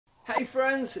Hey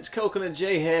friends, it's Coconut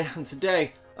J here, and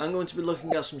today I'm going to be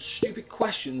looking at some stupid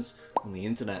questions on the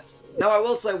internet. Now I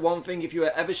will say one thing, if you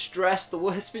are ever stressed, the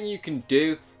worst thing you can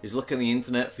do is look on the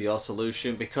internet for your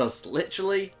solution, because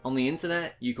literally on the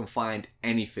internet you can find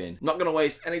anything. I'm not going to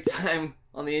waste any time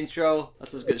on the intro,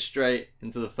 let's just get straight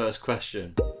into the first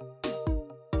question.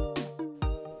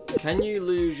 Can you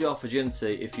lose your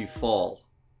virginity if you fall?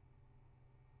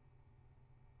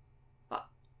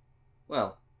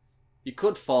 Well, you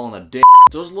could fall on a dick.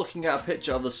 Does looking at a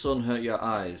picture of the sun hurt your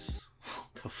eyes?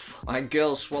 What the fuck? My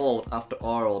girl swallowed after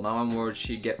oral. Now I'm worried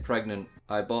she'd get pregnant.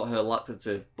 I bought her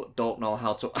laxative, but don't know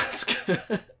how to ask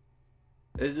her.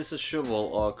 Is this a shovel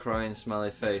or a crying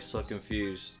smiley face? So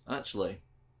confused. Actually,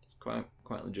 it's quite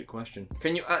a legit question.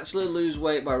 Can you actually lose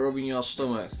weight by rubbing your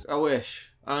stomach? I wish.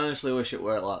 I honestly wish it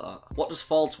worked like that. What does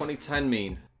fall 2010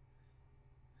 mean?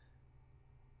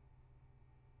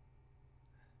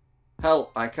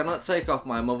 Help, I cannot take off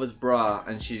my mother's bra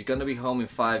and she's gonna be home in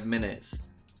 5 minutes.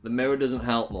 The mirror doesn't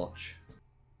help much.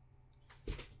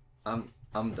 I'm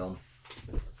done.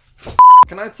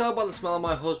 Can I tell by the smell of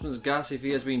my husband's gas if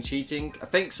he has been cheating? I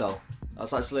think so.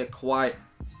 That's actually a quite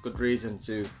good reason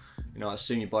to,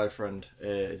 assume your boyfriend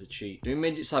is a cheat. Do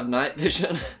midgets have night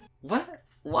vision? What?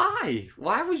 Why?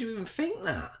 Why would you even think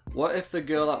that? What if the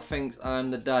girl that thinks I'm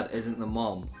the dad isn't the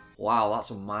mom? Wow, that's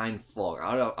a mindfuck.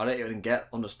 I don't even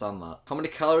understand that. How many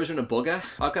calories are in a booger?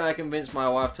 How can I convince my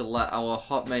wife to let our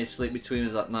hot mate sleep between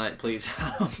us at night? Please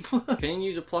help. Can you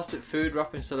use a plastic food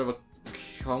wrap instead of a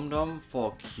condom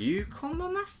for cucumber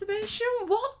masturbation?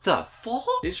 What the fuck?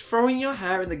 Is throwing your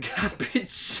hair in the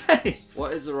garbage safe?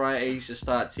 What is the right age to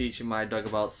start teaching my dog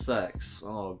about sex?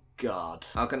 Oh God.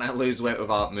 How can I lose weight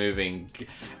without moving?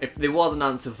 If there was an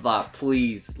answer for that,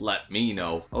 please let me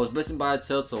know. I was bitten by a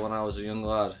turtle when I was a young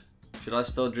lad. Should I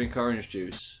still drink orange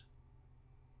juice?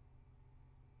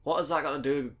 What has that got to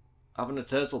do with having a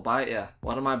turtle bite you?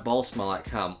 Why do my balls smell like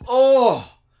ham?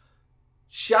 Oh!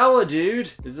 Shower,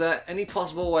 dude! Is there any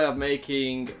possible way of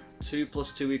making 2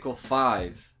 + 2 =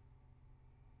 5?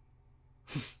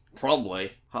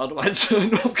 Probably. How do I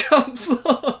turn off caps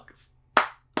locks?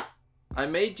 I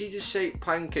made Jesus-shaped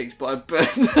pancakes, but I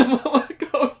burned them while I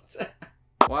go down.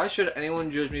 Why should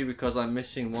anyone judge me because I'm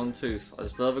missing one tooth? I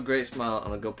still have a great smile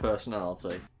and a good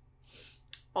personality.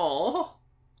 Aww.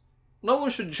 No one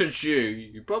should judge you.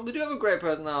 You probably do have a great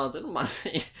personality. It doesn't matter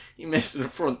you missing a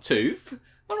front tooth.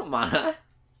 I don't matter.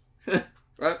 It's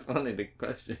quite funny, the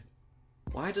question.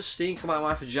 Why does steam come out of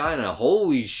my vagina?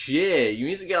 Holy shit! You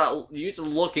need to get that. You need to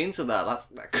look into that.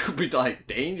 That could be like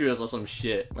dangerous or some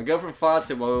shit. My girlfriend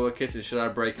farted while we were kissing. Should I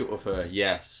break up with her?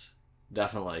 Yes,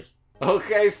 definitely.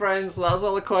 Okay, friends, that's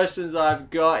all the questions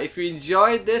I've got. If you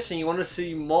enjoyed this and you want to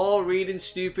see more reading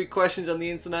stupid questions on the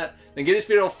internet, then give this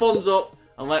video a thumbs up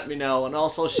and let me know, and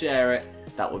also share it.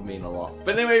 That would mean a lot.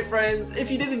 But anyway, friends,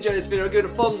 if you did enjoy this video, give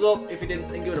it a thumbs up. If you didn't,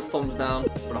 then give it a thumbs down.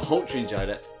 But I hope you enjoyed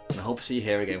it, and I hope to see you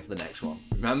here again for the next one.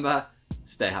 Remember,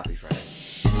 stay happy,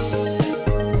 friends.